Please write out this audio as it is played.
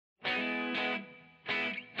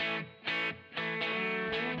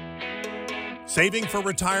Saving for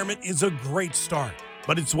retirement is a great start,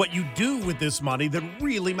 but it's what you do with this money that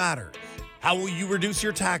really matters. How will you reduce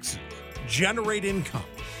your taxes, generate income,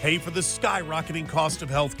 pay for the skyrocketing cost of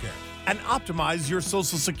healthcare, and optimize your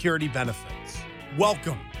Social Security benefits?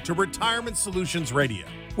 Welcome to Retirement Solutions Radio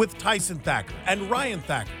with Tyson Thacker and Ryan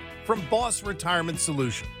Thacker from Boss Retirement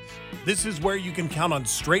Solutions. This is where you can count on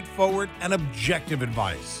straightforward and objective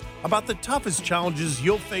advice about the toughest challenges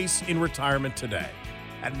you'll face in retirement today.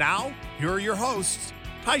 And now, here are your hosts,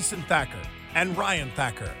 Tyson Thacker and Ryan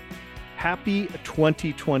Thacker. Happy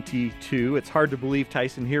 2022. It's hard to believe,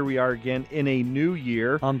 Tyson, here we are again in a new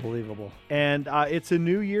year. Unbelievable. And it's a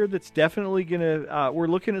new year that's definitely going to, we're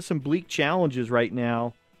looking at some bleak challenges right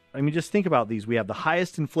now. I mean, just think about these. We have the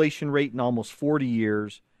highest inflation rate in almost 40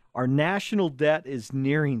 years. Our national debt is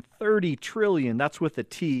nearing $30 trillion. That's with a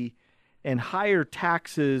T. And higher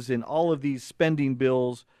taxes and all of these spending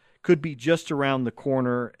bills could be just around the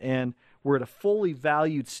corner. And we're at a fully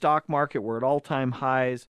valued stock market. We're at all-time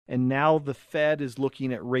highs. And now the Fed is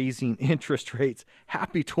looking at raising interest rates.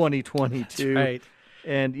 Happy 2022. That's right.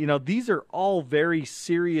 And, you know, these are all very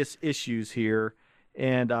serious issues here.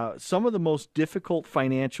 And some of the most difficult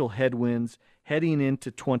financial headwinds heading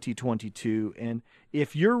into 2022. And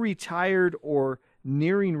if you're retired or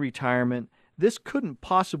nearing retirement, this couldn't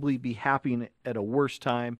possibly be happening at a worse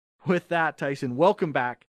time. With that, Tyson, welcome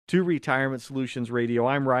back to Retirement Solutions Radio.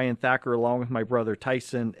 I'm Ryan Thacker along with my brother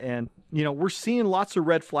Tyson. And, you know, we're seeing lots of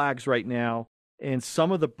red flags right now. And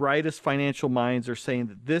some of the brightest financial minds are saying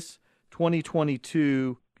that this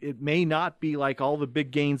 2022, it may not be like all the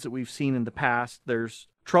big gains that we've seen in the past. There's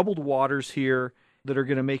troubled waters here that are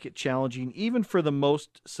going to make it challenging, even for the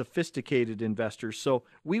most sophisticated investors. So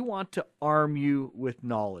we want to arm you with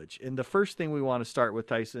knowledge. And the first thing we want to start with,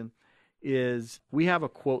 Tyson, is we have a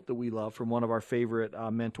quote that we love from one of our favorite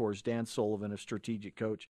mentors, Dan Sullivan, a strategic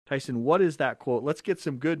coach. Tyson, what is that quote? Let's get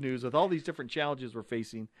some good news. With all these different challenges we're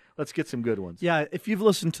facing, let's get some good ones. Yeah, if you've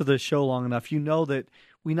listened to the show long enough, you know that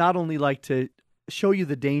we not only like to show you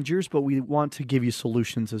the dangers, but we want to give you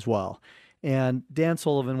solutions as well. And Dan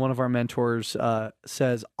Sullivan, one of our mentors,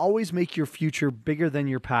 says, always make your future bigger than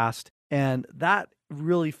your past. And that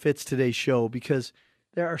really fits today's show because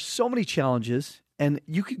there are so many challenges and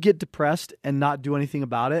you could get depressed and not do anything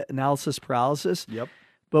about it, analysis paralysis. Yep.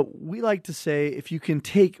 But we like to say if you can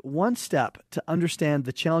take one step to understand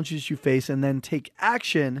the challenges you face and then take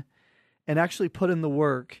action and actually put in the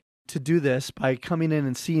work to do this by coming in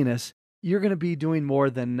and seeing us, you're going to be doing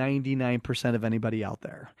more than 99% of anybody out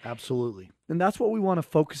there. Absolutely. And that's what we want to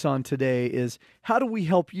focus on today is how do we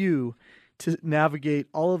help you to navigate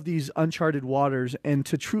all of these uncharted waters and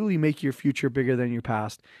to truly make your future bigger than your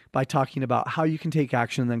past by talking about how you can take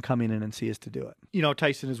action and then coming in and see us to do it. You know,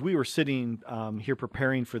 Tyson, as we were sitting here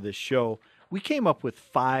preparing for this show, we came up with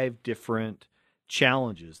 5 different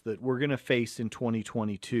challenges that we're going to face in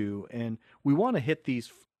 2022. And we want to hit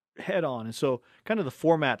these head on. And so kind of the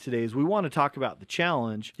format today is we want to talk about the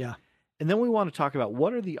challenge. Yeah. And then we want to talk about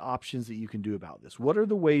what are the options that you can do about this? What are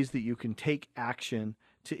the ways that you can take action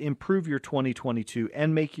to improve your 2022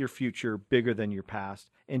 and make your future bigger than your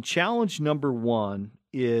past? And challenge number 1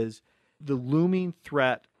 is the looming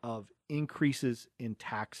threat of increases in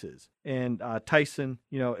taxes. And Tyson,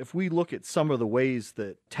 you know, if we look at some of the ways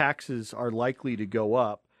that taxes are likely to go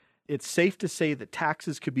up, it's safe to say that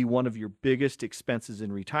taxes could be one of your biggest expenses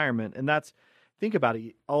in retirement. And that's, think about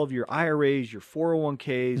it, all of your IRAs, your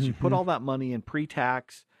 401ks, you put all that money in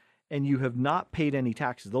pre-tax and you have not paid any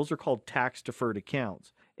taxes. Those are called tax-deferred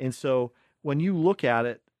accounts. And so when you look at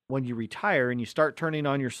it, when you retire and you start turning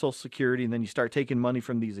on your Social Security and then you start taking money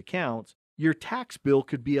from these accounts, your tax bill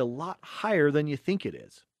could be a lot higher than you think it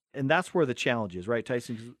is. And that's where the challenge is, right,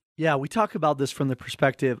 Tyson? Yeah, we talk about this from the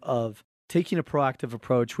perspective of taking a proactive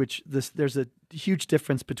approach, which there's a huge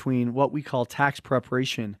difference between what we call tax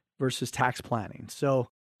preparation versus tax planning. So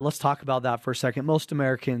let's talk about that for a second. Most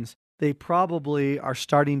Americans, they probably are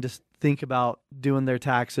starting to think about doing their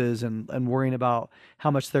taxes and worrying about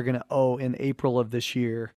how much they're going to owe in April of this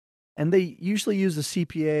year. And they usually use a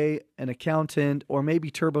CPA, an accountant, or maybe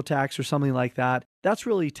TurboTax or something like that. That's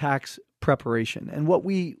really tax preparation. And what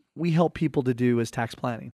we help people to do is tax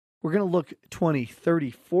planning. We're going to look 20,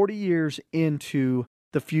 30, 40 years into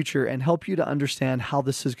the future and help you to understand how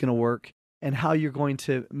this is going to work and how you're going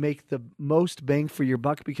to make the most bang for your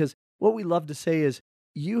buck. Because what we love to say is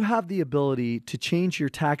you have the ability to change your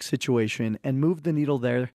tax situation and move the needle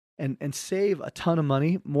there and save a ton of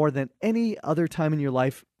money more than any other time in your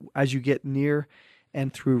life as you get near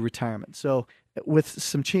and through retirement. So with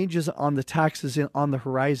some changes on the taxes on the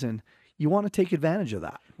horizon, you want to take advantage of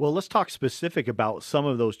that. Well, let's talk specific about some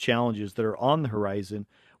of those challenges that are on the horizon.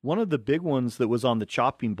 One of the big ones that was on the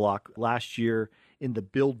chopping block last year in the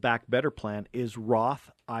Build Back Better plan is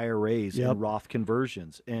Roth IRAs and Roth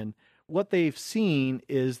conversions. And what they've seen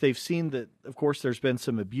is that, of course, there's been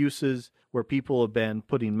some abuses where people have been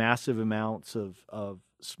putting massive amounts of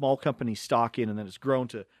small company stock in, and then it's grown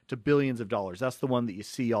to billions of dollars. That's the one that you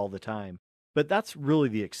see all the time. But that's really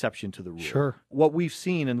the exception to the rule. Sure. What we've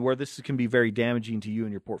seen, and where this can be very damaging to you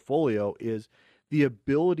and your portfolio, is the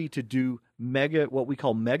ability to do what we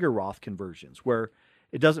call mega Roth conversions, where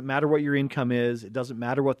it doesn't matter what your income is, it doesn't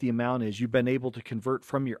matter what the amount is, you've been able to convert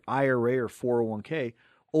from your IRA or 401k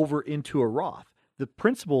over into a Roth. The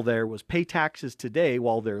principle there was pay taxes today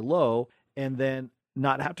while they're low, and then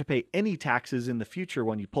not have to pay any taxes in the future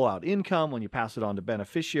when you pull out income, when you pass it on to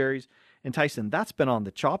beneficiaries. And Tyson, that's been on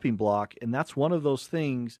the chopping block, and that's one of those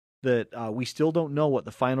things that we still don't know what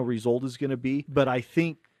the final result is going to be, but I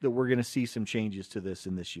think that we're going to see some changes to this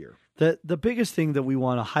in this year. The biggest thing that we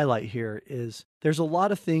want to highlight here is there's a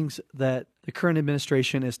lot of things that the current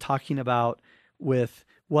administration is talking about with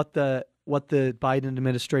what the Biden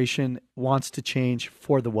administration wants to change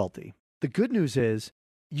for the wealthy. The good news is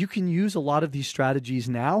you can use a lot of these strategies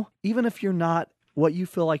now, even if you're not what you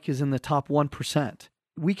feel like is in the top 1%.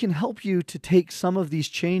 We can help you to take some of these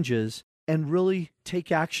changes and really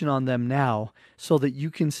take action on them now so that you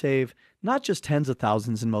can save not just tens of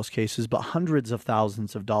thousands in most cases, but hundreds of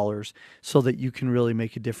thousands of dollars so that you can really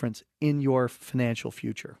make a difference in your financial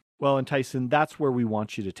future. Well, and Tyson, that's where we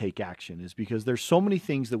want you to take action, is because there's so many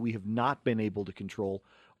things that we have not been able to control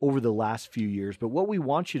over the last few years. But what we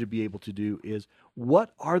want you to be able to do is,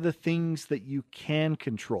 what are the things that you can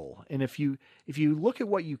control? And if you look at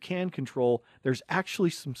what you can control, there's actually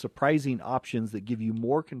some surprising options that give you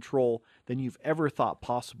more control than you've ever thought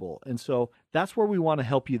possible. And so that's where we want to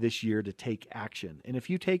help you this year to take action. And if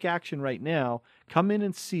you take action right now, come in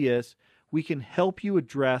and see us. We can help you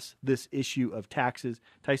address this issue of taxes.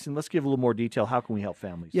 Tyson, let's give a little more detail. How can we help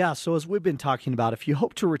families? Yeah, so as we've been talking about, if you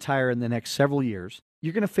hope to retire in the next several years,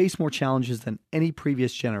 you're going to face more challenges than any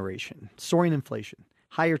previous generation. Soaring inflation,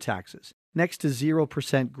 higher taxes, next to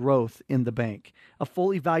 0% growth in the bank, a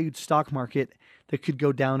fully valued stock market that could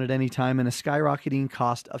go down at any time, and a skyrocketing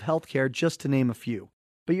cost of healthcare, just to name a few.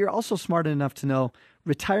 But you're also smart enough to know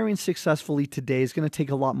retiring successfully today is going to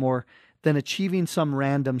take a lot more than achieving some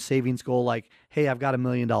random savings goal like, hey, I've got $1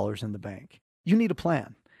 million in the bank. You need a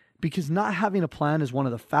plan, because not having a plan is one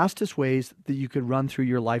of the fastest ways that you could run through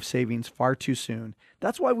your life savings far too soon.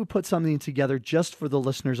 That's why we put something together just for the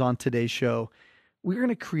listeners on today's show. We're going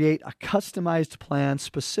to create a customized plan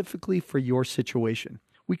specifically for your situation.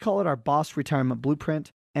 We call it our Boss Retirement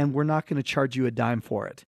Blueprint, and we're not going to charge you a dime for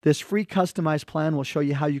it. This free customized plan will show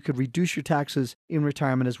you how you could reduce your taxes in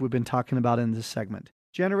retirement, as we've been talking about in this segment.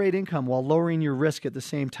 Generate income while lowering your risk at the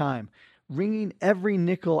same time. Wringing every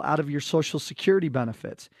nickel out of your Social Security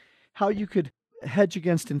benefits. How you could hedge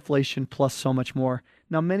against inflation, plus so much more.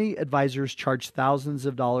 Now, many advisors charge thousands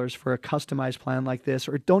of dollars for a customized plan like this,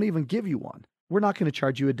 or don't even give you one. We're not going to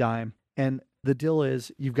charge you a dime. And the deal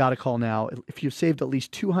is, you've got to call now. If you've saved at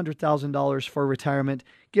least $200,000 for retirement,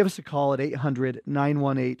 give us a call at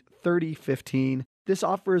 800-918-3015. This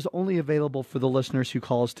offer is only available for the listeners who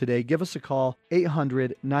call us today. Give us a call,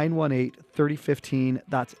 800-918-3015.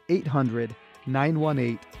 That's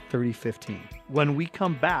 800-918-3015. When we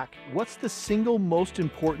come back, what's the single most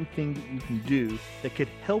important thing that you can do that could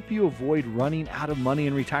help you avoid running out of money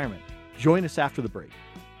in retirement? Join us after the break.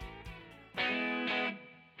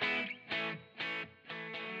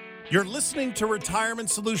 You're listening to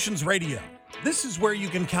Retirement Solutions Radio. This is where you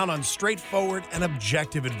can count on straightforward and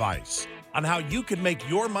objective advice on how you can make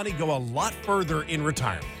your money go a lot further in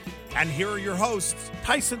retirement. And here are your hosts,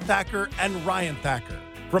 Tyson Thacker and Ryan Thacker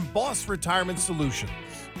from Boss Retirement Solutions.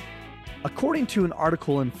 According to an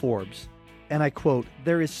article in Forbes, and I quote,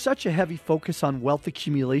 "There is such a heavy focus on wealth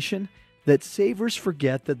accumulation that savers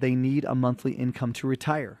forget that they need a monthly income to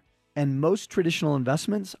retire. And most traditional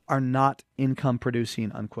investments are not income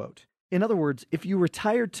producing," unquote. In other words, if you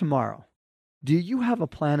retired tomorrow, do you have a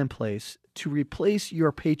plan in place to replace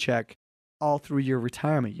your paycheck all through your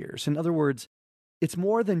retirement years? In other words, it's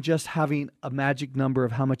more than just having a magic number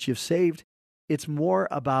of how much you've saved. It's more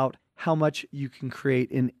about how much you can create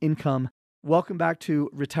in income. Welcome back to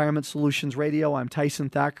Retirement Solutions Radio. I'm Tyson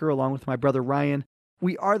Thacker, along with my brother Ryan.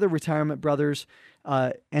 We are the Retirement Brothers,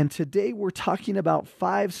 and today we're talking about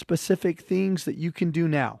 5 specific things that you can do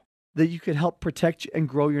now that you could help protect and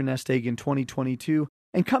grow your nest egg in 2022.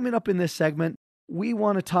 And coming up in this segment, we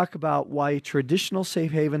want to talk about why traditional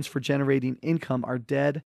safe havens for generating income are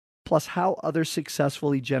dead, plus how others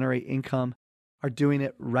successfully generate income are doing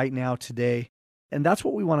it right now today. And that's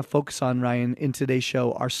what we want to focus on, Ryan, in today's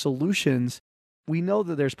show, our solutions. We know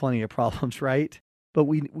that there's plenty of problems, right? But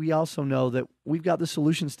we also know that we've got the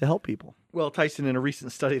solutions to help people. Well, Tyson, in a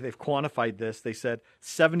recent study, they've quantified this. They said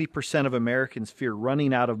 70% of Americans fear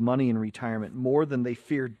running out of money in retirement more than they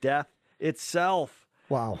fear death itself.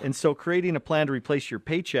 Wow. And so creating a plan to replace your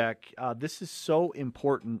paycheck, this is so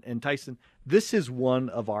important. And Tyson, this is one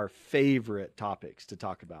of our favorite topics to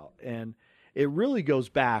talk about. And it really goes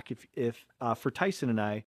back, if for Tyson and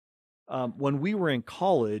I, when we were in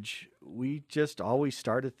college, we just always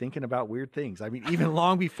started thinking about weird things. I mean, even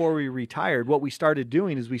long before we retired, what we started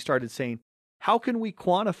doing is we started saying, how can we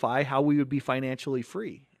quantify how we would be financially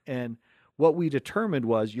free? And what we determined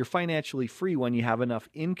was you're financially free when you have enough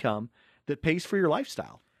income that pays for your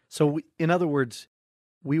lifestyle. So in other words,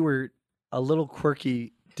 we were a little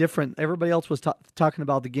quirky, different. Everybody else was talking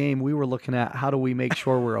about the game. We were looking at how do we make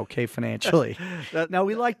sure we're okay financially. Now,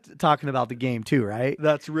 we liked talking about the game too, right?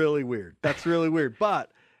 That's really weird.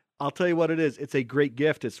 But I'll tell you what it is. It's a great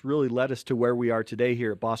gift. It's really led us to where we are today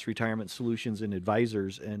here at Boss Retirement Solutions and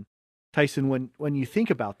Advisors. And Tyson, when you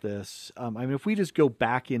think about this, I mean, if we just go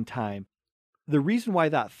back in time, the reason why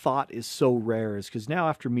that thought is so rare is because now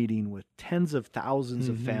after meeting with tens of thousands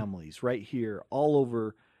of families right here all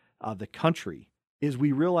over the country, is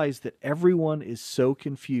we realize that everyone is so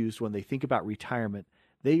confused when they think about retirement.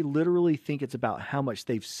 They literally think it's about how much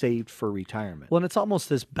they've saved for retirement. Well, and it's almost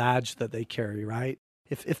this badge that they carry, right?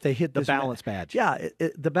 If they hit the balance badge. Yeah,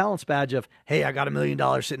 the balance badge of, hey, I got $1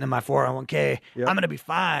 million sitting in my 401k. Yep. I'm going to be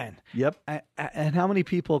fine. Yep. And how many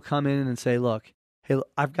people come in and say, look, hey,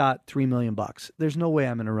 I've got $3 million. There's no way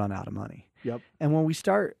I'm going to run out of money. Yep. And when we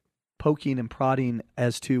start poking and prodding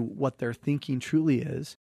as to what their thinking truly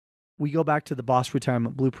is, we go back to the Boss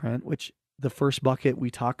Retirement Blueprint, which the first bucket we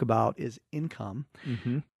talk about is income.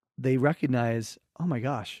 Mm-hmm. They recognize, oh my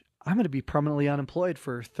gosh, I'm going to be permanently unemployed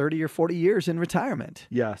for 30 or 40 years in retirement.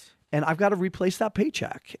 Yes. And I've got to replace that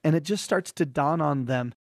paycheck. And it just starts to dawn on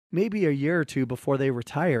them maybe a year or two before they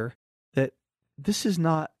retire that this is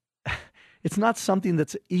not, it's not something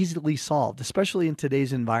that's easily solved, especially in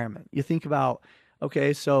today's environment. You think about,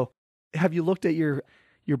 okay, so have you looked at your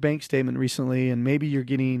bank statement recently and maybe you're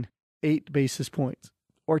getting 8 basis points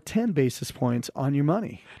or 10 basis points on your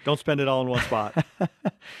money. Don't spend it all in one spot.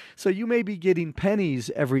 So you may be getting pennies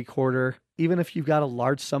every quarter, even if you've got a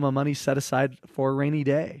large sum of money set aside for a rainy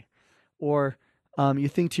day. Or you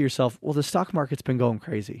think to yourself, well, the stock market's been going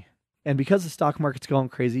crazy. And because the stock market's going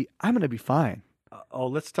crazy, I'm going to be fine.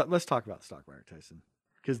 Let's talk about the stock market, Tyson,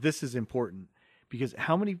 because this is important. Because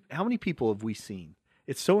how many people have we seen?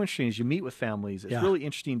 It's so interesting as you meet with families. It's really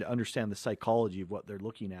interesting to understand the psychology of what they're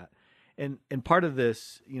looking at. And part of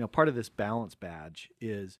this, part of this balance badge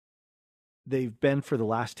is they've been for the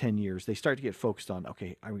last 10 years, they start to get focused on,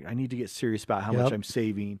 okay, I need to get serious about how much I'm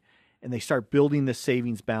saving. And they start building this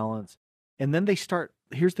savings balance. And then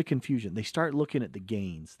here's the confusion. They start looking at the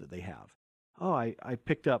gains that they have. Oh, I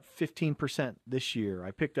picked up 15% this year.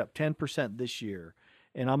 I picked up 10% this year.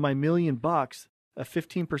 And on my $1 million, a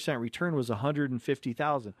 15% return was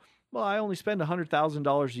 $150,000. Well, I only spend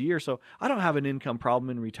 $100,000 a year, so I don't have an income problem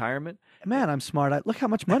in retirement. Man, I'm smart. Look how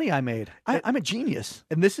much money I made. I'm a genius.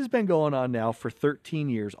 And this has been going on now for 13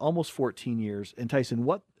 years, almost 14 years. And Tyson,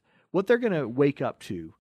 what they're going to wake up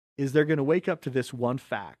to is they're going to wake up to this one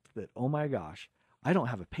fact that, oh my gosh, I don't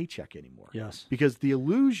have a paycheck anymore. Yes. Because the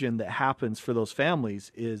illusion that happens for those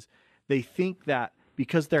families is they think that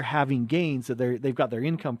because they're having gains that they've got their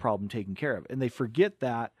income problem taken care of. And they forget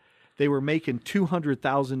that they were making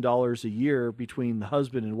 $200,000 a year between the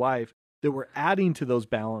husband and wife that were adding to those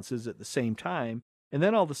balances at the same time. And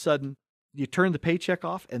then all of a sudden you turn the paycheck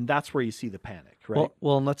off and that's where you see the panic, right?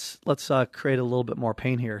 Well, let's create a little bit more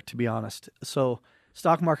pain here, to be honest. So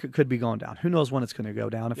stock market could be going down. Who knows when it's going to go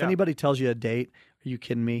down? If anybody tells you a date, are you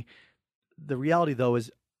kidding me? The reality though is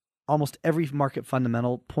almost every market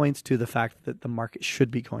fundamental points to the fact that the market should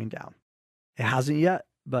be going down. It hasn't yet,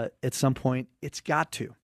 but at some point it's got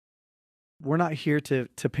to. We're not here to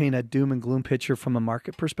paint a doom and gloom picture from a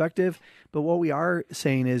market perspective, but what we are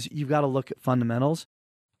saying is you've got to look at fundamentals.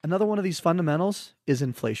 Another one of these fundamentals is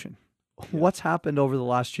inflation. Yeah. What's happened over the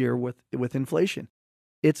last year with inflation?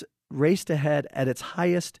 It's raced ahead at its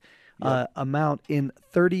highest amount in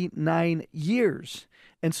 39 years.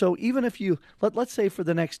 And so even if let's say for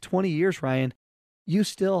the next 20 years, Ryan, you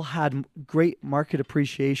still had great market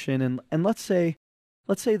appreciation, and let's say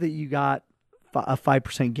that you got a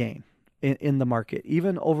 5% gain in the market,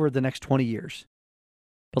 even over the next 20 years.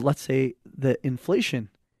 But let's say the inflation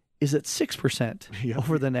is at 6%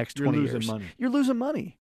 over the next 20 years. Money. You're losing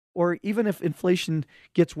money. or even if inflation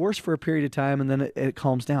gets worse for a period of time and then it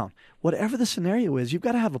calms down. Whatever the scenario is, you've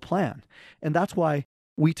got to have a plan. And that's why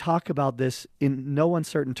we talk about this in no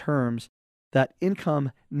uncertain terms, that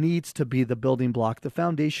income needs to be the building block, the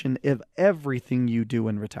foundation of everything you do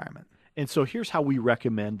in retirement. And so here's how we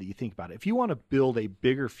recommend that you think about it. If you want to build a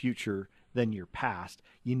bigger future than your past,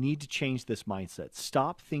 you need to change this mindset.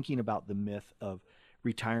 Stop thinking about the myth of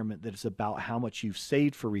retirement that is about how much you've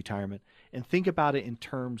saved for retirement, and think about it in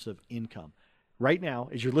terms of income. Right now,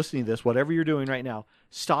 as you're listening to this, whatever you're doing right now,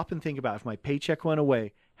 stop and think about, if my paycheck went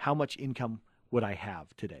away, how much income would I have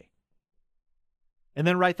today? And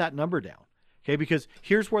then write that number down. Okay, because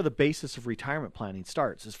here's where the basis of retirement planning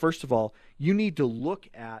starts. Is first of all, you need to look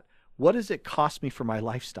at, what does it cost me for my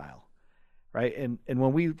lifestyle? Right? And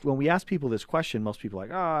when we ask people this question, most people are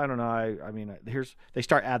like, oh, I don't know. They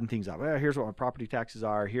start adding things up. Here's what my property taxes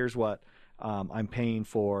are. Here's what I'm paying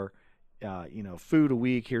for, food a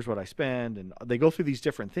week. Here's what I spend. And they go through these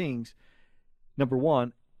different things. Number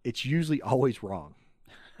one, it's usually always wrong.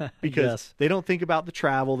 Because Yes. they don't think about the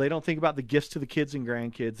travel. They don't think about the gifts to the kids and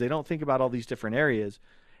grandkids. They don't think about all these different areas.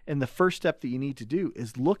 And the first step that you need to do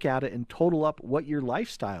is look at it and total up what your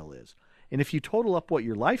lifestyle is. And if you total up what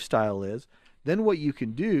your lifestyle is, then what you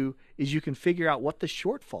can do is you can figure out what the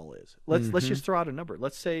shortfall is. Let's just throw out a number.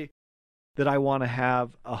 Let's say that I want to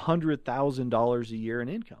have $100,000 a year in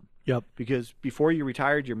income. Yep. Because before you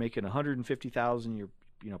retired, you're making $150,000.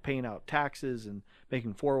 You're paying out taxes and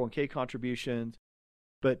making 401k contributions.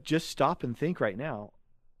 But just stop and think right now,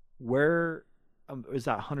 where is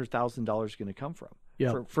that $100,000 going to come from?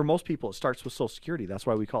 Yep. For most people, it starts with Social Security. That's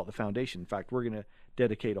why we call it the foundation. In fact, we're going to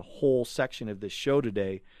dedicate a whole section of this show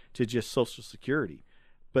today to just Social Security.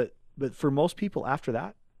 But for most people after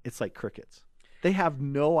that, it's like crickets. They have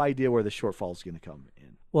no idea where the shortfall is going to come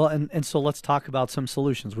in. Well, and so let's talk about some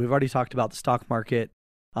solutions. We've already talked about the stock market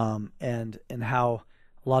and how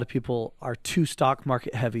a lot of people are too stock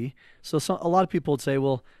market heavy. So a lot of people would say,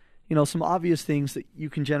 well, some obvious things that you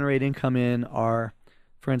can generate income in are,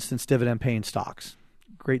 for instance, dividend paying stocks.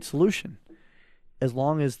 Great solution, as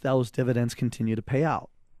long as those dividends continue to pay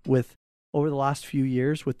out. Over the last few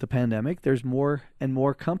years with the pandemic, there's more and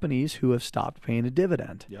more companies who have stopped paying a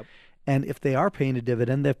dividend. Yep. And if they are paying a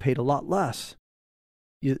dividend, they've paid a lot less.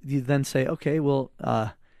 You then say, okay, well,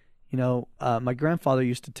 my grandfather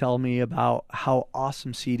used to tell me about how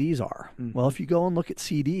awesome CDs are. Mm-hmm. Well, if you go and look at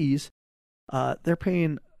CDs, they're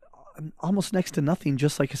paying almost next to nothing,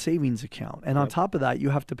 just like a savings account. And on top of that,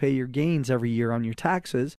 you have to pay your gains every year on your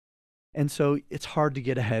taxes. And so it's hard to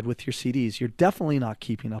get ahead with your CDs. You're definitely not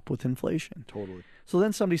keeping up with inflation. Totally. So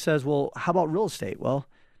then somebody says, well, how about real estate? Well,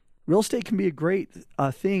 real estate can be a great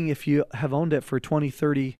thing if you have owned it for 20,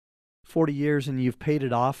 30, 40 years and you've paid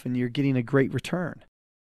it off and you're getting a great return.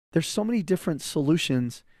 There's so many different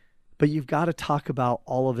solutions, but you've got to talk about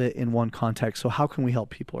all of it in one context. So how can we help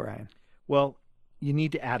people, Ryan? Well, you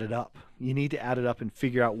need to add it up. You need to add it up and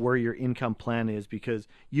figure out where your income plan is, because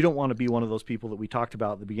you don't want to be one of those people that we talked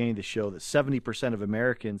about at the beginning of the show, that 70% of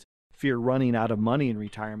Americans fear running out of money in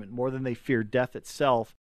retirement more than they fear death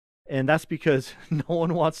itself. And that's because no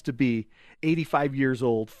one wants to be 85 years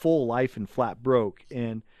old, full life, and flat broke.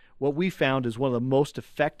 And what we found is one of the most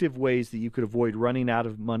effective ways that you could avoid running out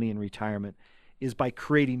of money in retirement is by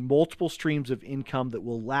creating multiple streams of income that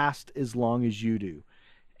will last as long as you do.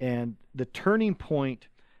 And the turning point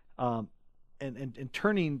and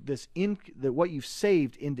turning this what you've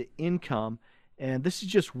saved into income, and this is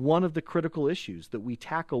just one of the critical issues that we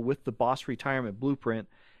tackle with the Boss Retirement Blueprint.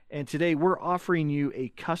 And today we're offering you a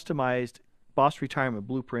customized Boss Retirement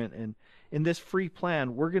Blueprint. And in this free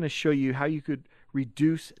plan, we're going to show you how you could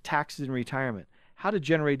reduce taxes in retirement, how to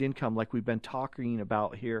generate income like we've been talking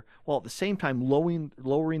about here, while at the same time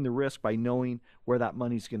lowering the risk by knowing where that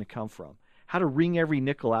money's going to come from, how to wring every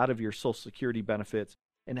nickel out of your Social Security benefits,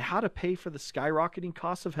 and how to pay for the skyrocketing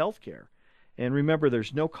costs of healthcare. And remember,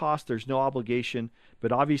 there's no cost, there's no obligation,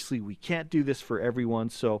 but obviously we can't do this for everyone.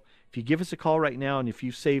 So if you give us a call right now, and if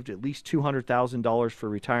you've saved at least $200,000 for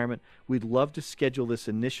retirement, we'd love to schedule this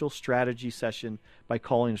initial strategy session by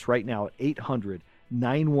calling us right now at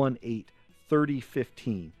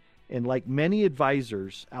 800-918-3015. And like many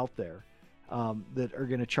advisors out there that are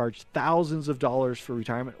going to charge thousands of dollars for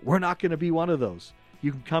retirement, we're not going to be one of those.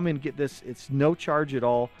 You can come in and get this. It's no charge at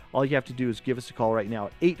all. All you have to do is give us a call right now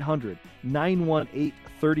at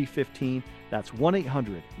 800-918-3015. That's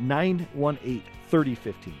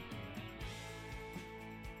 1-800-918-3015.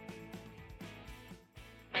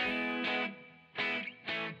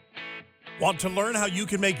 Want to learn how you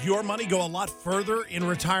can make your money go a lot further in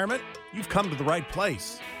retirement? You've come to the right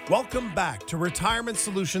place. Welcome back to Retirement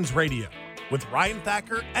Solutions Radio. with Ryan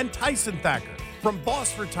Thacker and Tyson Thacker from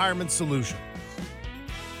Boss Retirement Solutions.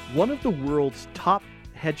 One of the world's top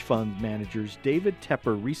hedge fund managers, David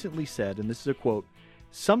Tepper, recently said, and this is a quote,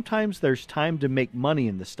 "Sometimes there's time to make money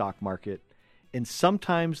in the stock market, and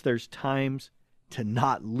sometimes there's times to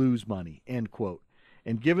not lose money," end quote.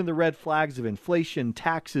 And given the red flags of inflation,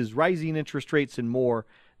 taxes, rising interest rates, and more,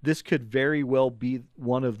 this could very well be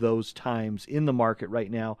one of those times in the market right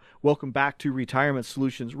now. Welcome back to Retirement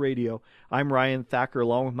Solutions Radio. I'm Ryan Thacker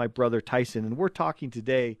along with my brother Tyson, and we're talking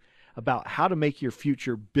today about how to make your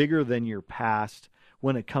future bigger than your past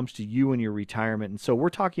when it comes to you and your retirement. And so we're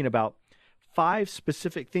talking about 5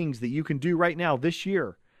 specific things that you can do right now this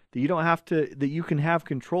year that you can have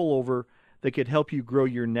control over that could help you grow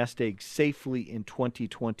your nest egg safely in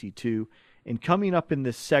 2022. And coming up in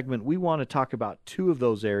this segment, we want to talk about 2 of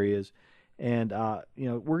those areas. And,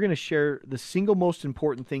 we're going to share the single most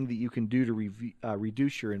important thing that you can do to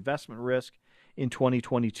reduce your investment risk in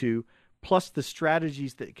 2022, plus the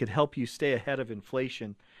strategies that could help you stay ahead of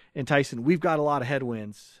inflation. And Tyson, we've got a lot of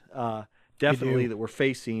headwinds, definitely, that we're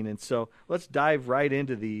facing. And so let's dive right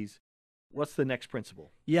into these. What's the next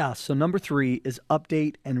principle? Yeah, so number 3 is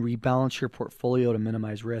update and rebalance your portfolio to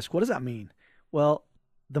minimize risk. What does that mean? Well,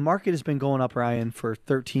 the market has been going up, Ryan, for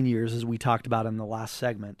 13 years, as we talked about in the last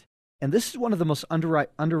segment. And this is one of the most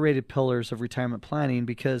underrated pillars of retirement planning,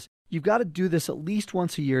 because you've got to do this at least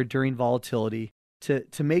once a year during volatility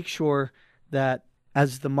to make sure that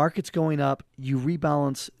as the market's going up, you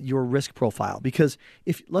rebalance your risk profile. Because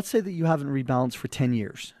if, let's say that you haven't rebalanced for 10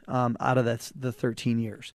 years out of the 13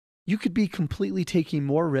 years, you could be completely taking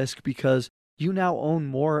more risk because you now own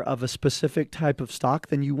more of a specific type of stock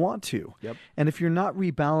than you want to. Yep. And if you're not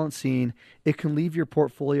rebalancing, it can leave your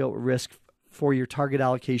portfolio at risk for your target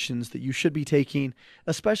allocations that you should be taking,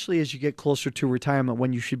 especially as you get closer to retirement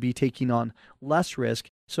when you should be taking on less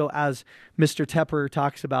risk. So as Mr. Tepper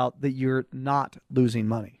talks about, that you're not losing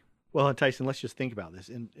money. Well, and Tyson, let's just think about this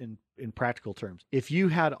in practical terms. If you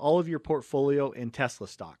had all of your portfolio in Tesla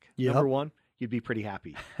stock, number 1, you'd be pretty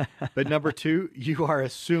happy. But number 2, you are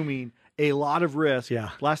assuming a lot of risk. Yeah.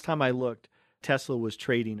 Last time I looked, Tesla was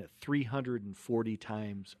trading at 340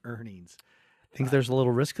 times earnings. Think there's a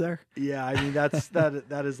little risk there? Yeah, I mean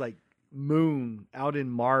that is like moon out in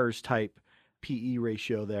Mars type PE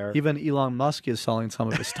ratio there. Even Elon Musk is selling some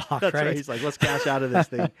of his stock, That's right? He's like, let's cash out of this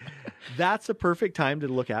thing. That's a perfect time to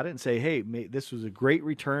look at it and say, hey, this was a great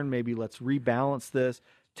return. Maybe let's rebalance this,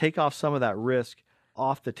 take off some of that risk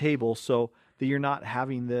off the table so that you're not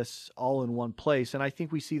having this all in one place. And I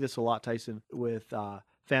think we see this a lot, Tyson, with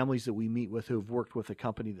families that we meet with who've worked with a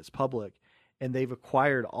company that's public, and they've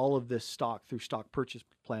acquired all of this stock through stock purchase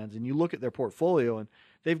plans. And you look at their portfolio, and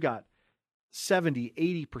they've got 70,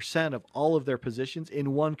 80% of all of their positions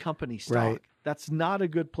in one company stock. Right. That's not a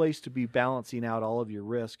good place to be balancing out all of your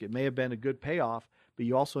risk. It may have been a good payoff, but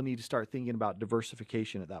you also need to start thinking about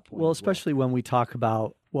diversification at that point. Well, especially when we talk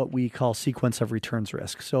about what we call sequence of returns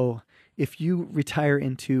risk. So if you retire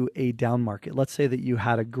into a down market, let's say that you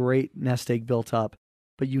had a great nest egg built up,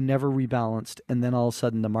 but you never rebalanced, and then all of a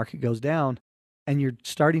sudden the market goes down, and you're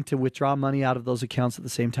starting to withdraw money out of those accounts at the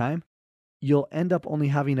same time, you'll end up only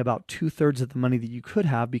having about 2/3 of the money that you could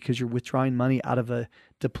have because you're withdrawing money out of a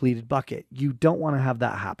depleted bucket. You don't want to have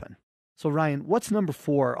that happen. So Ryan, what's number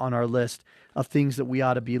 4 on our list of things that we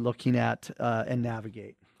ought to be looking at and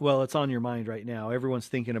navigate? Well, it's on your mind right now. Everyone's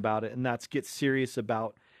thinking about it, and that's get serious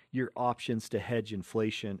about your options to hedge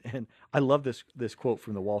inflation. And I love this quote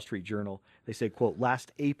from the Wall Street Journal. They say, quote,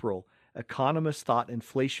 "Last April, economists thought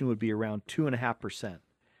inflation would be around 2.5%.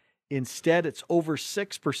 Instead, it's over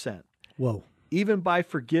 6%. Whoa. Even by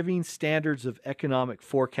forgiving standards of economic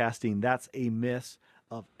forecasting, that's a miss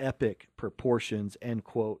of epic proportions," end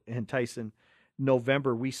quote. And Tyson,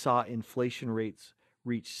 November, we saw inflation rates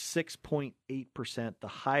reach 6.8%, the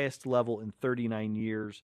highest level in 39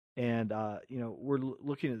 years. And, we're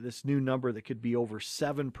looking at this new number that could be over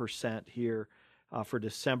 7% here for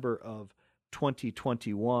December of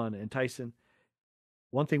 2021. And Tyson,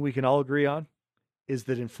 one thing we can all agree on is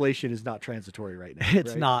that inflation is not transitory right now.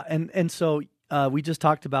 It's right? not. And so we just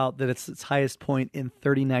talked about that it's its highest point in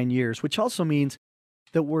 39 years, which also means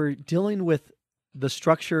that we're dealing with the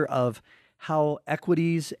structure of how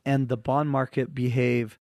equities and the bond market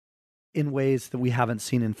behave in ways that we haven't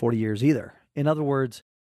seen in 40 years either. In other words,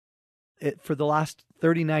 for the last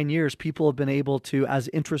 39 years, people have been able to, as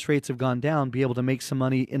interest rates have gone down, be able to make some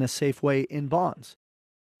money in a safe way in bonds.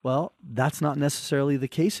 Well, that's not necessarily the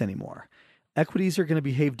case anymore. Equities are going to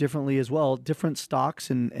behave differently as well. Different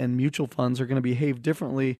stocks and mutual funds are going to behave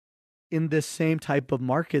differently in this same type of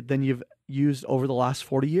market than you've used over the last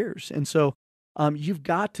 40 years. And so you've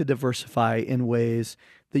got to diversify in ways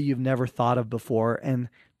that you've never thought of before. And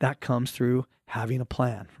that comes through having a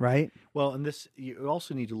plan, right? Well, and this, you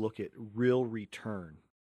also need to look at real return.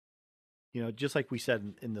 Just like we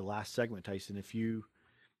said in the last segment, Tyson, if you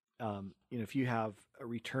have a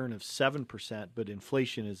return of 7%, but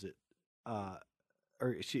inflation is at,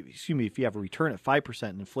 excuse me, if you have a return at 5%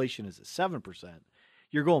 and inflation is at 7%,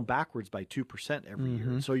 you're going backwards by 2% every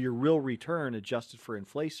year. So your real return adjusted for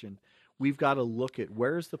inflation, we've got to look at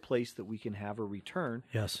where's the place that we can have a return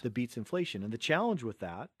that beats inflation. And the challenge with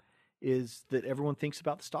that is that everyone thinks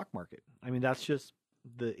about the stock market. I mean, that's just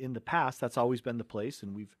in the past, that's always been the place.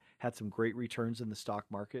 And we've had some great returns in the stock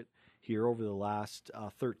market here over the last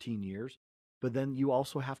 13 years. But then you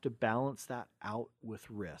also have to balance that out with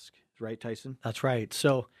risk, right, Tyson? That's right.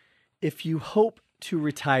 So if you hope to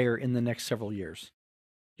retire in the next several years,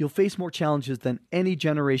 you'll face more challenges than any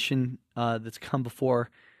generation that's come before.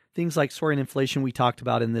 Things like soaring inflation we talked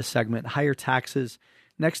about in this segment, higher taxes,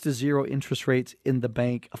 next to zero interest rates in the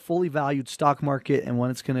bank, a fully valued stock market and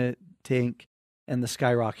when it's going to tank, and the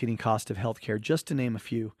skyrocketing cost of healthcare, just to name a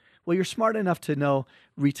few. Well, you're smart enough to know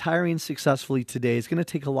retiring successfully today is going to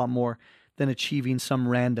take a lot more than achieving some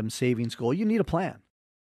random savings goal. You need a plan,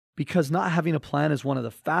 because not having a plan is one of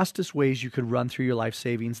the fastest ways you could run through your life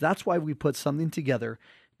savings. That's why we put something together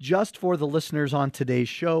just for the listeners on today's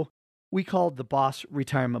show. We called the Boss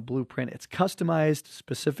Retirement Blueprint. It's customized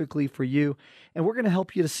specifically for you, and we're going to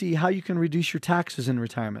help you to see how you can reduce your taxes in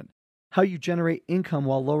retirement, how you generate income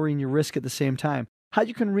while lowering your risk at the same time, how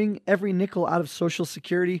you can wring every nickel out of Social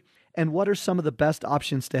Security, and what are some of the best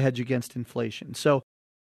options to hedge against inflation. So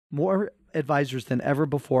more advisors than ever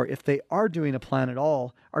before, if they are doing a plan at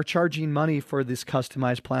all, are charging money for this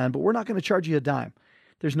customized plan, but we're not going to charge you a dime.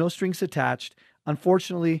 There's no strings attached.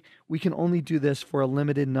 Unfortunately, we can only do this for a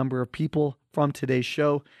limited number of people from today's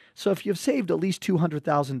show. So if you've saved at least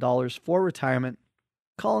 $200,000 for retirement,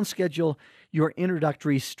 call and schedule your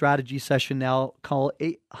introductory strategy session now. Call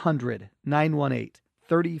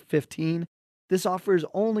 800-918-3015. This offer is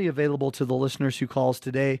only available to the listeners who calls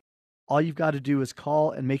today. All you've got to do is call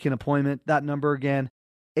and make an appointment. That number again,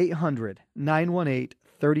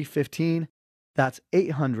 800-918-3015. That's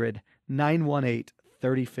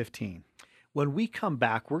 800-918-3015. When we come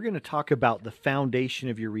back, we're going to talk about the foundation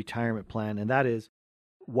of your retirement plan, and that is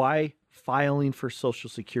why filing for Social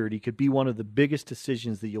Security could be one of the biggest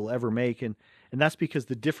decisions that you'll ever make. And that's because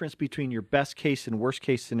the difference between your best case and worst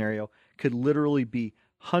case scenario could literally be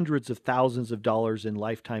hundreds of thousands of dollars in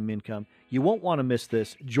lifetime income. You won't want to miss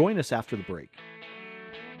this. Join us after the break.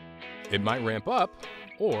 It might ramp up,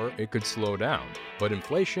 or it could slow down, but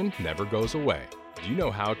inflation never goes away. Do you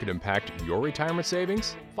know how it could impact your retirement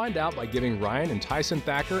savings? Find out by giving Ryan and Tyson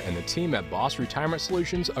Thacker and the team at Boss Retirement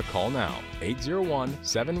Solutions a call now.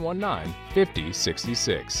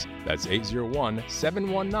 801-719-5066. That's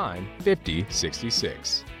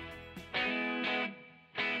 801-719-5066.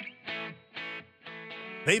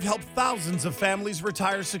 They've helped thousands of families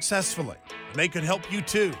retire successfully, and they could help you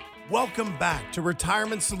too. Welcome back to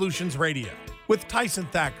Retirement Solutions Radio with Tyson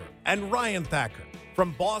Thacker and Ryan Thacker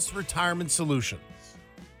from Boss Retirement Solutions.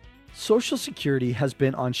 Social Security has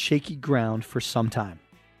been on shaky ground for some time.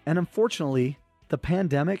 And unfortunately, the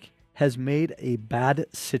pandemic has made a bad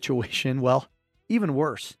situation, well, even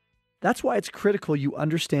worse. That's why it's critical you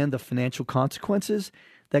understand the financial consequences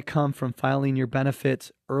that come from filing your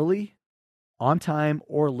benefits early, on time,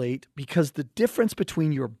 or late, because the difference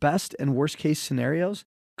between your best and worst case scenarios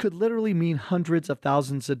could literally mean hundreds of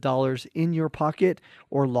thousands of dollars in your pocket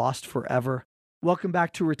or lost forever. Welcome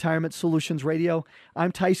back to Retirement Solutions Radio.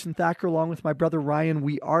 I'm Tyson Thacker along with my brother Ryan.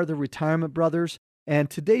 We are the Retirement Brothers, and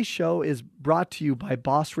today's show is brought to you by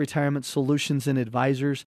Boss Retirement Solutions and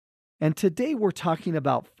Advisors. And today we're talking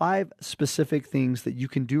about 5 specific things that you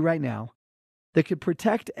can do right now that could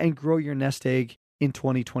protect and grow your nest egg in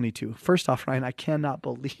 2022. First off, Ryan, I cannot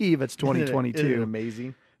believe it's 2022. Isn't it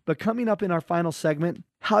amazing? But coming up in our final segment,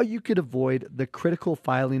 how you could avoid the critical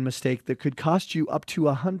filing mistake that could cost you up to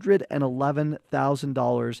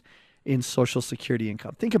 $111,000 in Social Security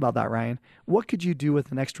income. Think about that, Ryan. What could you do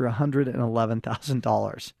with an extra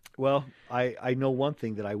 $111,000? Well, I know one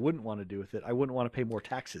thing that I wouldn't want to do with it. I wouldn't want to pay more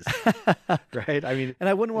taxes, right? I mean, and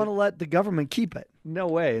I wouldn't want to let the government keep it. No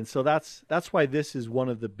way. And so that's why this is one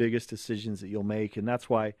of the biggest decisions that you'll make. And that's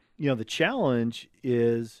why, the challenge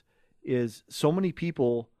is so many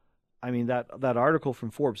people. I mean, that article from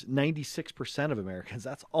Forbes, 96% of Americans,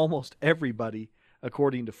 that's almost everybody,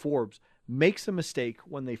 according to Forbes, makes a mistake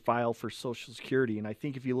when they file for Social Security. And I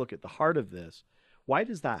think if you look at the heart of this, Why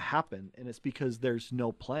does that happen? And it's because there's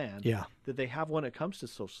no plan that they have when it comes to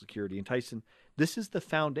Social Security. And Tyson, this is the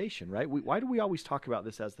foundation, right? Why do we always talk about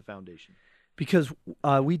this as the foundation? Because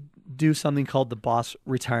we do something called the Boss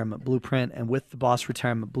Retirement Blueprint. And with the Boss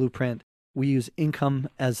Retirement Blueprint, we use income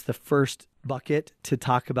as the first bucket to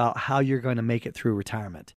talk about how you're going to make it through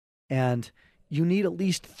retirement. And you need at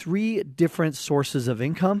least 3 different sources of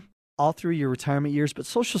income all through your retirement years. But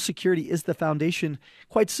Social Security is the foundation,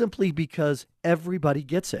 quite simply because everybody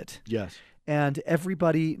gets it. Yes. And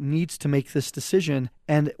everybody needs to make this decision.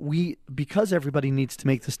 And because everybody needs to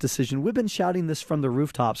make this decision, we've been shouting this from the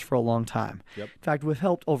rooftops for a long time. Yep. In fact, we've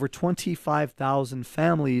helped over 25,000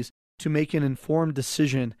 families to make an informed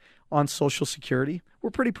decision on Social Security.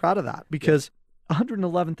 We're pretty proud of that because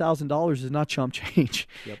 $111,000 is not chump change.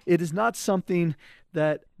 Yep. It is not something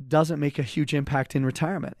that doesn't make a huge impact in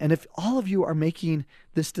retirement. And if all of you are making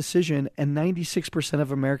this decision and 96%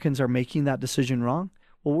 of Americans are making that decision wrong,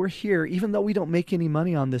 well, we're here, even though we don't make any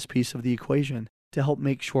money on this piece of the equation, to help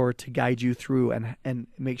make sure to guide you through and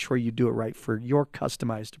make sure you do it right for your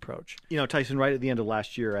customized approach. You know, Tyson, right at the end of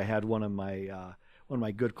last year, I had one of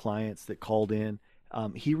my good clients that called in.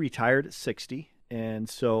 He retired at 60, and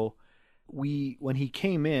so when he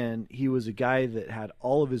came in, he was a guy that had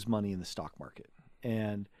all of his money in the stock market,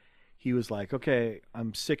 and he was like, "Okay,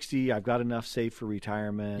 I'm 60. I've got enough saved for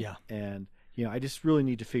retirement, and I just really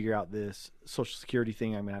need to figure out this Social Security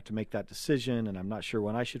thing. I'm gonna have to make that decision, and I'm not sure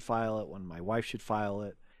when I should file it, when my wife should file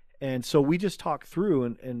it." And so we just talked through,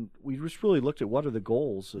 and we just really looked at what are the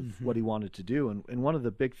goals of what he wanted to do. And one of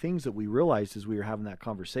the big things that we realized as we were having that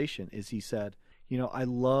conversation is he said, I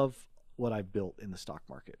love what I've built in the stock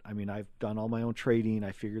market. I mean, I've done all my own trading.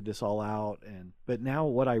 I figured this all out. But now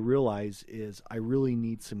what I realize is I really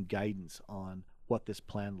need some guidance on what this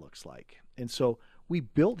plan looks like. And so we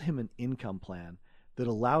built him an income plan that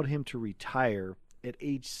allowed him to retire at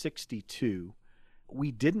age 62.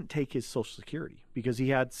 We didn't take his Social Security because he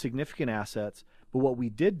had significant assets. But what we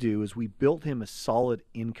did do is we built him a solid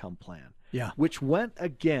income plan, which went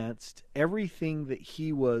against everything that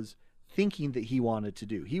he was thinking that he wanted to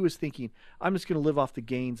do. He was thinking, I'm just going to live off the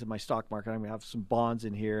gains of my stock market. I'm going to have some bonds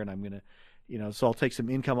in here, and I'm going to, so I'll take some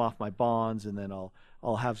income off my bonds, and then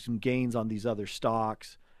I'll have some gains on these other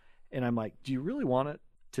stocks. And I'm like, do you really want it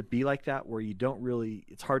to be like that, where you don't really,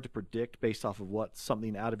 it's hard to predict based off of what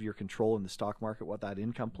something out of your control in the stock market, what that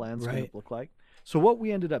income plan is going to look like? So what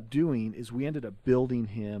we ended up doing is we ended up building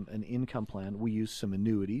him an income plan. We used some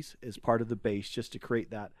annuities as part of the base just to create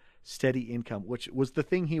that steady income, which was the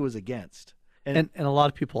thing he was against. And a lot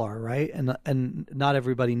of people are, right? And not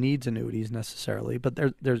everybody needs annuities necessarily, but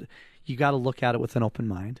there's you got to look at it with an open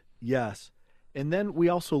mind. Yes. And then we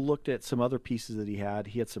also looked at some other pieces that he had.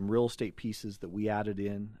 He had some real estate pieces that we added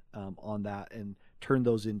in on that and turned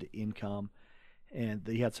those into income. And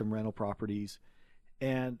he had some rental properties.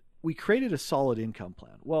 And we created a solid income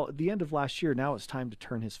plan. Well, at the end of last year, now it's time to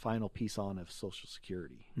turn his final piece on of Social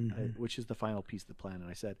Security, which is the final piece of the plan. And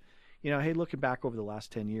I said, hey, looking back over the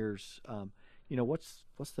last 10 years,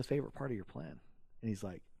 what's the favorite part of your plan? And he's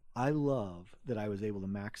like, I love that I was able to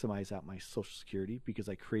maximize out my Social Security because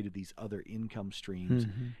I created these other income streams.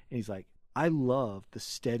 And he's like, I love the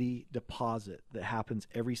steady deposit that happens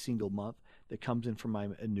every single month that comes in from my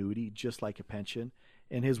annuity, just like a pension.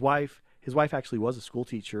 And his wife actually was a school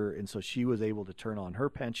teacher, and so she was able to turn on her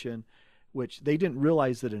pension, which they didn't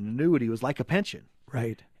realize that an annuity was like a pension.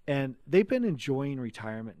 Right. And they've been enjoying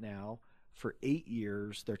retirement now for 8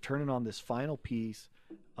 years. They're turning on this final piece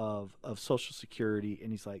of Social Security,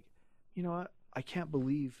 and he's like, you know what? I can't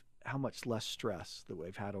believe how much less stress that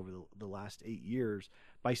we've had over the last 8 years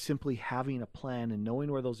by simply having a plan and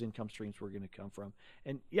knowing where those income streams were going to come from.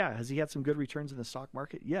 And yeah, has he had some good returns in the stock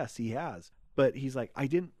market? Yes, he has. But he's like,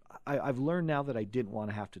 I've learned now that I didn't want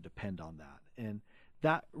to have to depend on that. And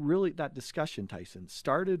that discussion, Tyson,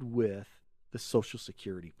 started with the Social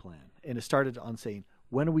Security plan. And it started on saying,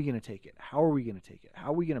 when are we going to take it? How are we going to take it? How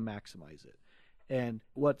are we going to maximize it? And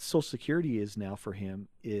what Social Security is now for him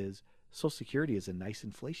is Social Security is a nice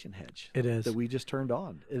inflation hedge. It is. That we just turned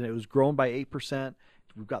on. And it was grown by 8%.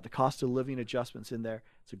 We've got the cost of living adjustments in there.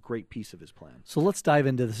 It's a great piece of his plan. So let's dive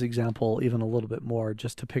into this example even a little bit more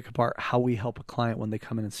just to pick apart how we help a client when they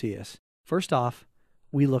come in and see us. First off,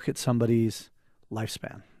 we look at somebody's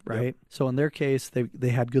lifespan, right? Yep. So in their case, they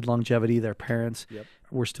had good longevity. Their parents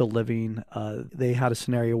were still living. They had a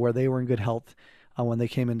scenario where they were in good health when they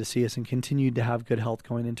came in to see us and continued to have good health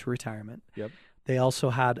going into retirement. Yep. They also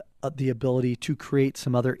had the ability to create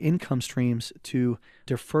some other income streams to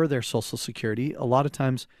defer their Social Security. A lot of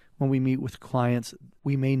times when we meet with clients,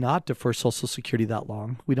 we may not defer Social Security that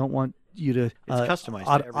long. We don't want you to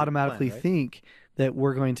automatically think that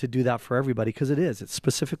we're going to do that for everybody, because it's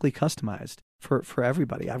specifically customized for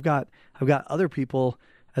everybody. I've got other people,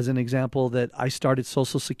 as an example, that I started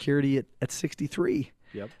Social Security at 63.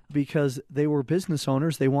 Yep. Because they were business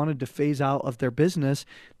owners. They wanted to phase out of their business.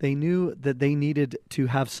 They knew that they needed to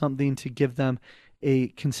have something to give them a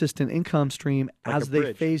consistent income stream as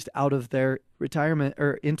they phased out of their retirement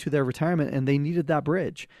or into their retirement, and they needed that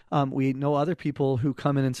bridge. We know other people who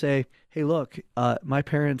come in and say, hey, look, my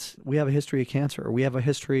parents, we have a history of cancer, or we have a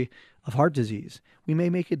history of heart disease. We may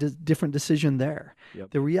make a different decision there.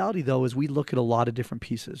 Yep. The reality, though, is we look at a lot of different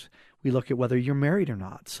pieces. We look at whether you're married or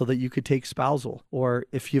not, so that you could take spousal, or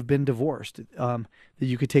if you've been divorced, that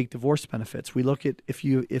you could take divorce benefits. We look at if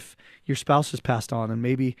your spouse has passed on, and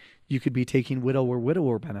maybe you could be taking widow or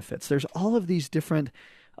widower benefits. There's all of these different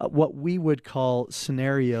what we would call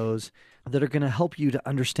scenarios that are going to help you to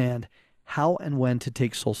understand how and when to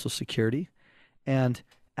take Social Security. And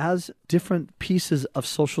as different pieces of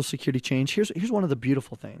Social Security change, here's one of the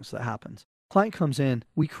beautiful things that happens. Client comes in,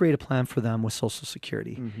 we create a plan for them with Social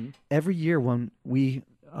Security. Mm-hmm. Every year when we,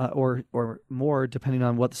 or more, depending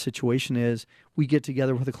on what the situation is, we get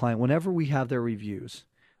together with the client. Whenever we have their reviews,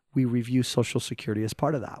 we review Social Security as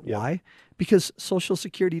part of that. Yep. Why? Because Social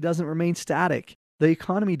Security doesn't remain static. The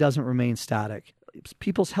economy doesn't remain static.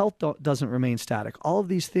 People's health doesn't remain static. All of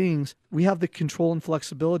these things, we have the control and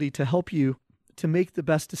flexibility to help you to make the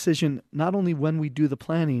best decision, not only when we do the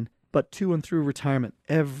planning, but to and through retirement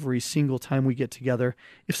every single time we get together.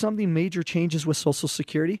 If something major changes with Social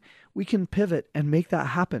Security, we can pivot and make that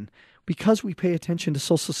happen. Because we pay attention to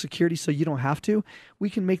Social Security so you don't have to, we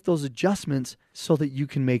can make those adjustments so that you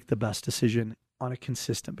can make the best decision on a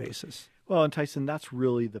consistent basis. Well, and Tyson, that's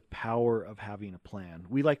really the power of having a plan.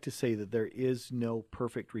 We like to say that there is no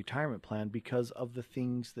perfect retirement plan because of the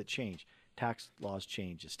things that change. Tax laws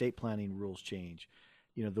change, estate planning rules change.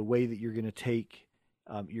 You know, the way that you're going to take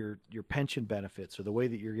your pension benefits, or the way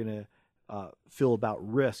that you're going to feel about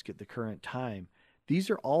risk at the current time. These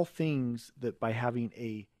are all things that by having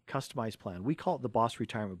a customized plan, we call it the Boss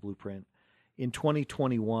Retirement Blueprint. In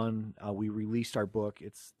 2021, we released our book.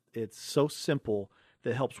 It's so simple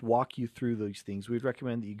that helps walk you through these things. We'd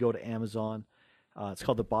recommend that you go to Amazon. It's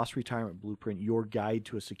called the Boss Retirement Blueprint, Your Guide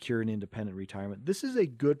to a Secure and Independent Retirement. This is a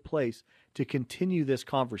good place to continue this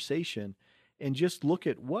conversation and just look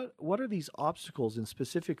at what are these obstacles, and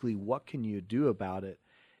specifically what can you do about it.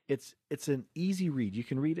 It's an easy read. You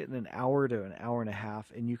can read it in an hour to an hour and a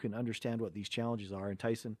half, and you can understand what these challenges are. And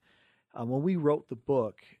Tyson, when we wrote the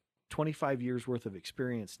book, 25 years worth of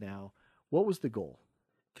experience now, what was the goal?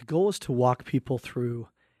 The goal is to walk people through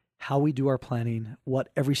how we do our planning, what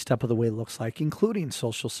every step of the way looks like, including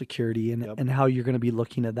Social Security, and how you're going to be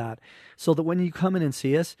looking at that, so that when you come in and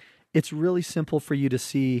see us, it's really simple for you to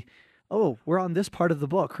see, oh, we're on this part of the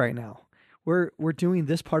book right now. We're doing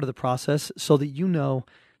this part of the process, so that you know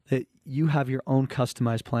that you have your own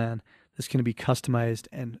customized plan that's going to be customized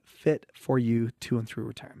and fit for you to and through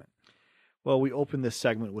retirement. Well, we opened this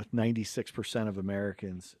segment with 96% of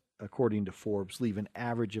Americans, according to Forbes, leave an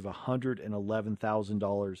average of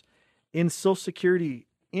 $111,000 in Social Security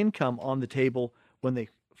income on the table when they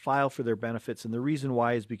file for their benefits. And the reason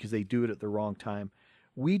why is because they do it at the wrong time.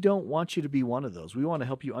 We don't want you to be one of those. We want to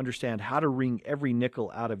help you understand how to wring every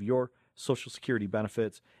nickel out of your Social Security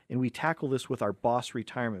benefits. And we tackle this with our Boss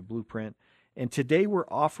Retirement Blueprint. And today we're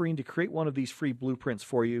offering to create one of these free blueprints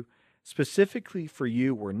for you, specifically for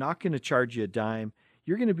you. We're not going to charge you a dime.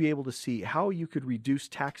 You're going to be able to see how you could reduce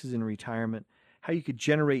taxes in retirement, how you could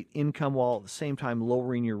generate income while at the same time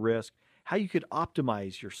lowering your risk, how you could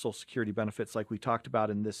optimize your Social Security benefits like we talked about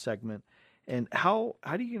in this segment, and how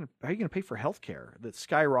are you going to pay for health care that's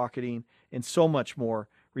skyrocketing, and so much more.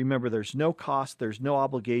 Remember, there's no cost, there's no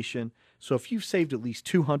obligation. So if you've saved at least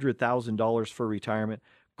 $200,000 for retirement,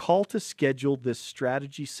 call to schedule this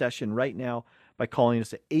strategy session right now by calling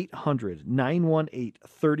us at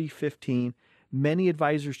 800-918-3015. Many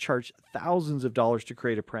advisors charge thousands of dollars to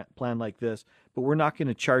create a plan like this, but we're not going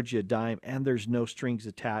to charge you a dime, and there's no strings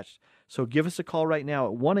attached. So give us a call right now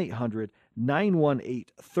at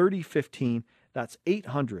 1-800-918-3015. That's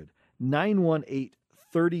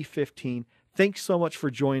 800-918-3015. Thanks so much for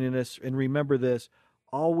joining us. And remember this,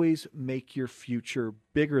 always make your future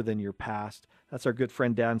bigger than your past. That's our good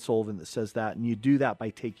friend Dan Sullivan that says that. And you do that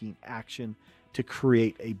by taking action to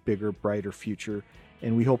create a bigger, brighter future.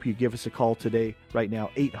 And we hope you give us a call today, right now,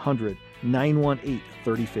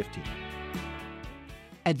 800-918-3015.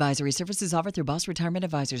 Advisory services offered through Boss Retirement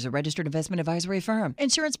Advisors, a registered investment advisory firm.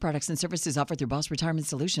 Insurance products and services offered through Boss Retirement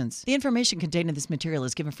Solutions. The information contained in this material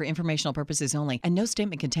is given for informational purposes only, and no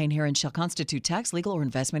statement contained herein shall constitute tax, legal, or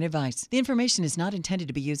investment advice. The information is not intended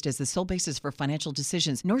to be used as the sole basis for financial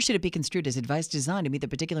decisions, nor should it be construed as advice designed to meet the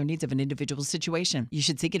particular needs of an individual situation. You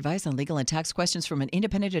should seek advice on legal and tax questions from an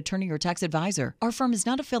independent attorney or tax advisor. Our firm is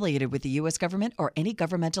not affiliated with the U.S. government or any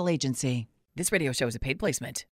governmental agency. This radio show is a paid placement.